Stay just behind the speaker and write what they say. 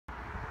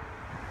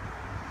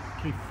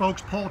Okay,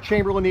 folks, Paul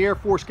Chamberlain, the Air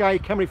Force guy,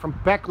 coming from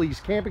Beckley's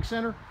Camping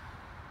Center.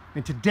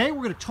 And today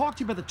we're going to talk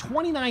to you about the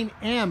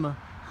 29M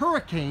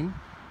Hurricane.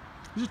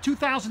 This is a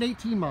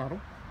 2018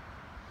 model.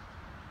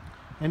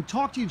 And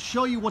talk to you and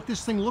show you what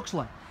this thing looks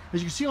like.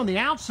 As you can see on the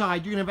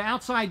outside, you're going to have an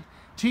outside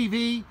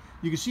TV.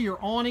 You can see your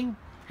awning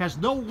has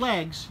no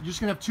legs. You're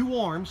just going to have two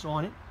arms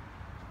on it.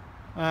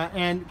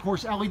 And, of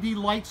course, LED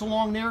lights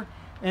along there.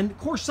 And, of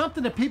course,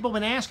 something that people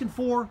have been asking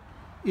for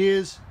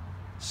is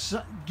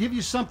give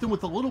you something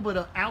with a little bit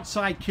of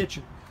outside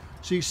kitchen.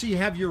 So you see you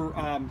have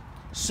your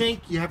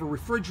sink, you have a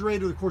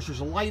refrigerator, of course there's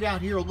a light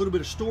out here, a little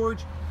bit of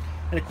storage,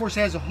 and of course it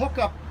has a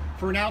hookup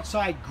for an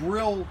outside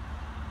grill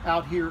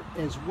out here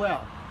as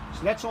well.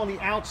 So that's on the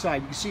outside.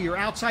 You can see your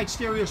outside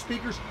stereo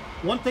speakers.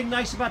 One thing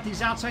nice about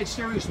these outside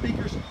stereo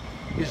speakers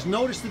is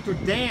notice that they're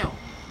down.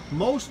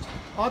 Most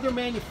other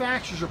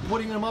manufacturers are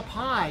putting them up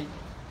high.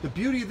 The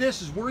beauty of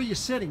this is where are you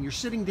sitting? You're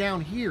sitting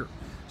down here.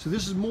 So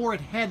this is more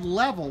at head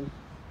level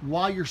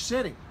while you're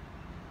sitting,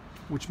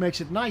 which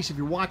makes it nice if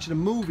you're watching a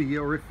movie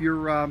or if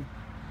you're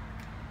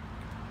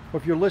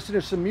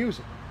listening to some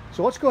music.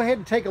 So let's go ahead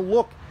and take a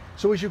look.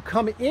 So as you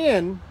come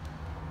in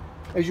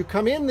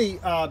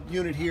the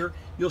unit here,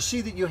 you'll see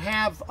that you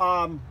have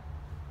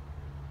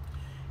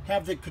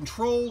the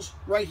controls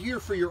right here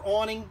for your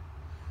awning,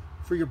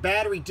 for your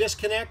battery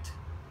disconnect,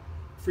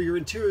 for your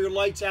interior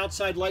lights,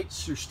 outside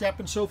lights, your step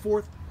and so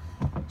forth.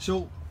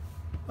 So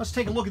let's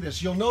take a look at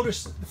this. You'll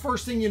notice, the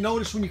first thing you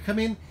notice when you come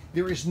in,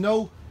 there is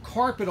no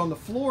carpet on the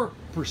floor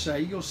per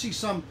se. You'll see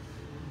some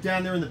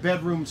down there in the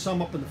bedroom,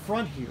 some up in the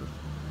front here.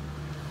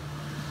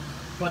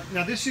 But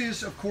now this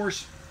is, of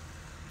course,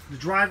 the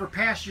driver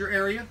passenger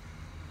area.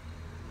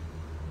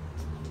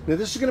 Now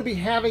this is going to be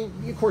having,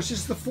 of course, this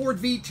is the Ford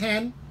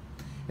V10,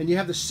 and you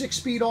have the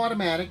 6-speed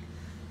automatic,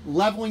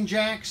 leveling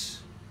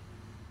jacks.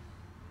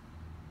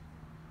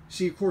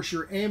 See, of course,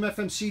 your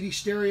AM/FM CD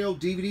stereo,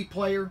 DVD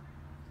player,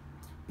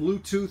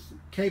 Bluetooth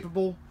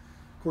capable,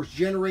 of course,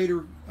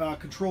 generator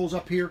controls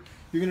up here.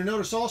 You're going to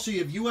notice also you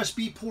have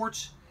USB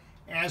ports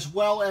as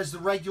well as the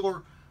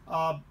regular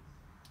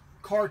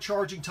car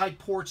charging type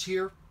ports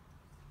here.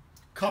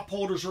 Cup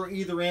holders are on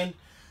either end.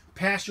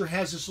 Passenger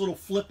has this little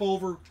flip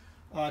over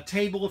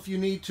table if you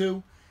need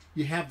to.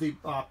 You have the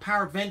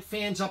power vent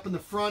fans up in the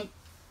front,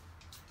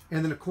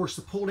 and then of course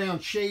the pull down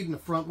shade in the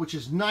front, which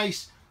is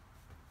nice.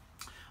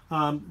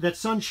 That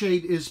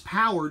sunshade is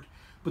powered,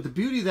 but the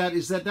beauty of that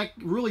is that that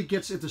really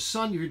gets at the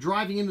sun. If you're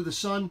driving into the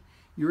sun,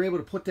 you're able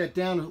to put that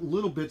down a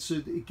little bit so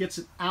that it gets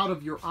it out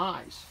of your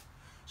eyes.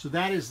 So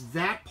that is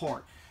that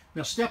part.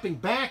 Now stepping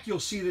back, you'll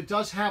see that it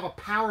does have a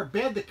power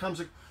bed that comes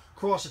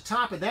across the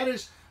top, and that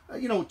is,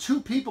 you know, 2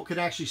 people could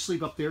actually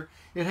sleep up there.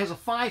 It has a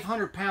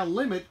 500-pound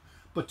limit,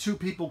 but 2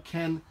 people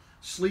can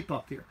sleep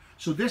up there.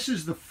 So this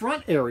is the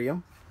front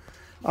area.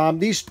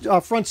 These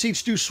front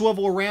seats do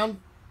swivel around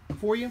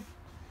for you.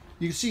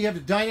 You can see you have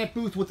the dinette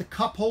booth with the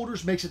cup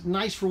holders. Makes it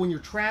nice for when you're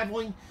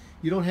traveling.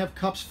 You don't have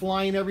cups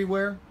flying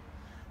everywhere.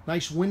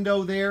 Nice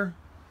window there.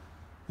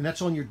 And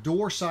that's on your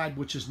door side,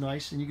 which is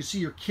nice. And you can see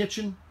your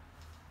kitchen.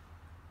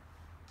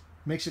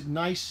 Makes it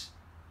nice.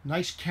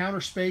 Nice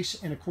counter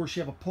space. And of course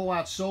you have a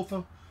pull-out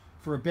sofa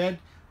for a bed.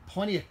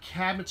 Plenty of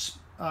cabinet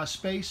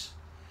space.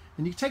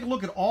 And you can take a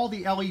look at all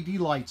the LED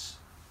lights.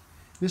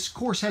 This, of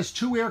course, has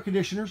 2 air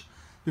conditioners.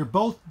 They're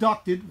both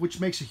ducted, which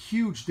makes a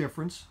huge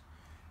difference.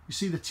 You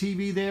see the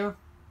TV there?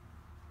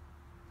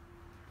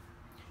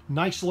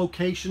 Nice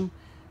location.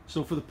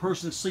 So for the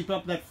person that sleep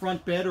up in that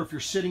front bed, or if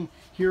you're sitting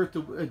here at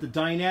the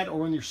dinette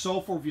or on your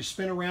sofa, or if you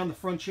spin around the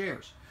front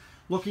chairs.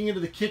 Looking into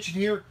the kitchen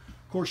here,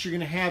 of course, you're going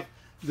to have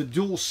the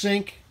dual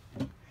sink.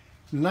 The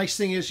nice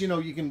thing is, you know,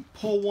 you can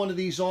pull one of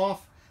these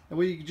off. That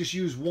way you can just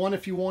use one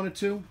if you wanted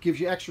to.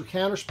 Gives you extra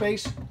counter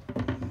space.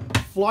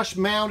 Flush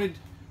mounted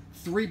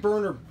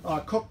 3-burner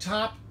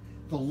cooktop.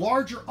 The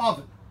larger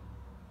oven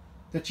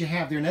that you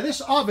have there. Now this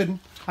oven,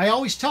 I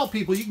always tell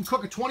people you can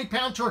cook a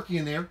 20-pound turkey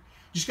in there. You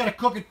just got to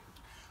cook it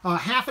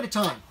half at a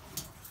time.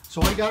 So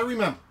all you got to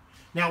remember.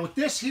 Now with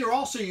this here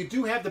also, you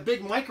do have the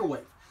big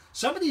microwave.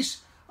 Some of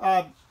these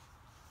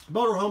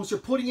motorhomes, they're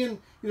putting in,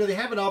 you know, they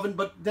have an oven,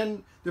 but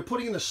then they're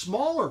putting in the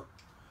smaller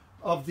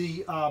of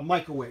the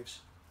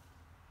microwaves.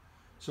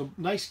 So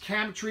nice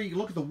cabinetry. You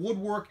look at the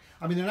woodwork.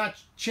 I mean, they're not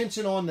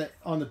chintzing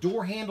on the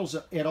door handles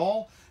at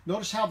all.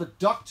 Notice how the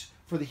duct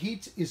for the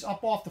heat is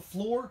up off the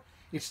floor.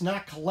 It's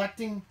not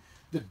collecting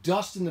the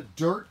dust and the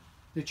dirt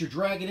that you're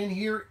dragging in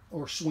here,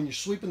 or when you're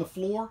sweeping the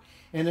floor,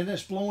 and then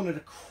it's blowing it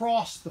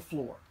across the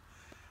floor.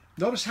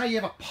 Notice how you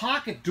have a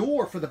pocket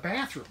door for the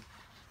bathroom.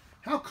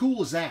 How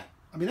cool is that?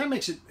 I mean, that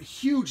makes it a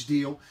huge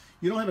deal.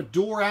 You don't have a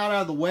door out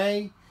of the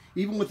way.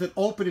 Even with it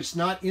open, it's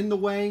not in the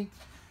way.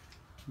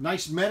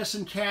 Nice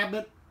medicine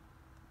cabinet.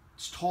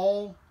 It's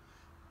tall.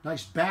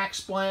 Nice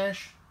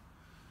backsplash.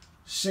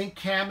 Sink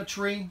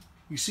cabinetry.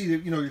 You see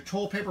that, you know, your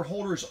toilet paper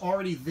holder is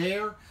already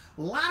there.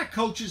 A lot of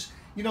coaches,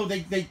 you know,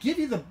 they give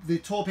you the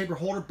toilet paper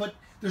holder, but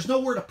there's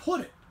nowhere to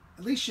put it.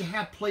 At least you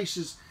have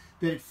places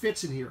that it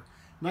fits in here.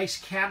 Nice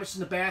cabinets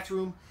in the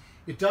bathroom.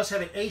 It does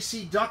have an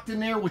AC duct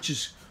in there, which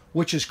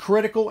is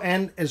critical,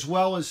 and as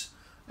well as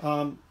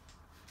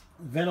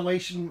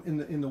ventilation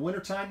in the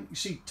wintertime. You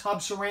see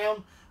tub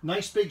surround,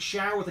 nice big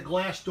shower with a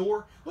glass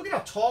door. Look at how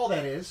tall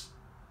that is.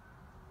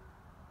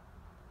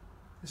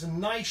 It's a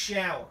nice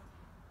shower.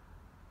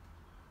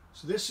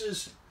 So this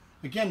is,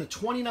 again, the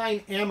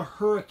 29M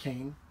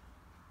Hurricane.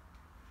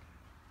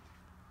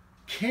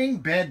 King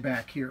bed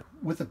back here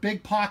with the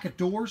big pocket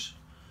doors.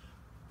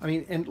 I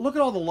mean, and look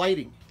at all the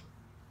lighting.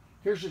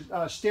 Here's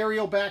a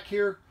stereo back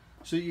here,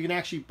 so you can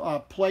actually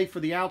play for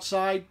the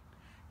outside.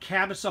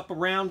 Cabinets up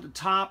around the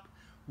top.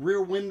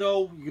 Rear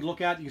window, you can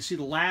look out, you can see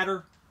the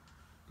ladder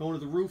going to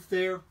the roof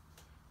there.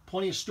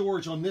 Plenty of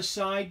storage on this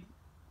side.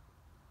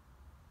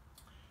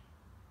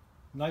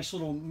 Nice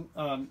little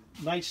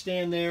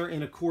nightstand there,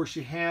 and of course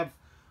you have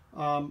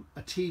a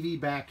TV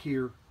back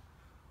here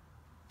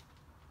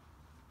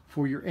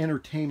for your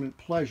entertainment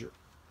pleasure.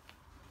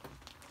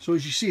 So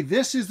as you see,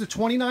 this is the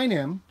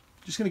 29M.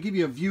 Just going to give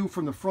you a view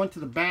from the front to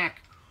the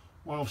back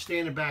while I'm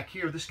standing back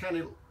here. This kind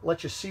of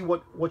lets you see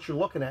what you're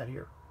looking at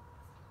here.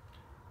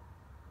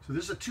 So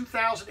this is a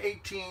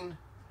 2018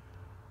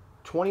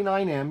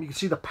 29M. You can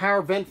see the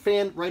power vent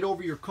fan right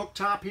over your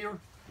cooktop here.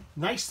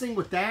 Nice thing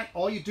with that,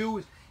 all you do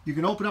is you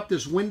can open up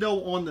this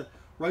window on the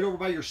right over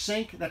by your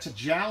sink. That's a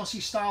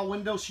jalousie style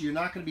window, so you're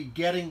not going to be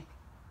getting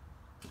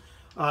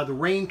the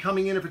rain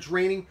coming in if it's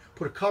raining.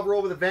 Put a cover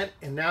over the vent,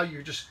 and now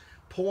you're just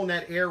pulling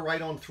that air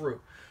right on through.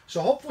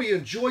 So hopefully you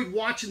enjoyed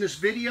watching this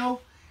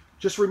video.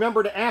 Just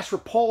remember to ask for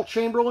Paul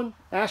Chamberlain.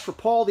 Ask for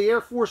Paul, the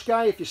Air Force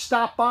guy, if you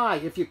stop by,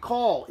 if you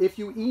call, if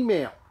you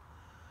email.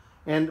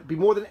 And be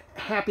more than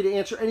happy to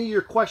answer any of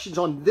your questions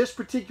on this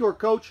particular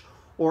coach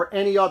or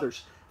any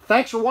others.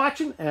 Thanks for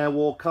watching, and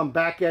we'll come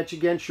back at you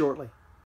again shortly.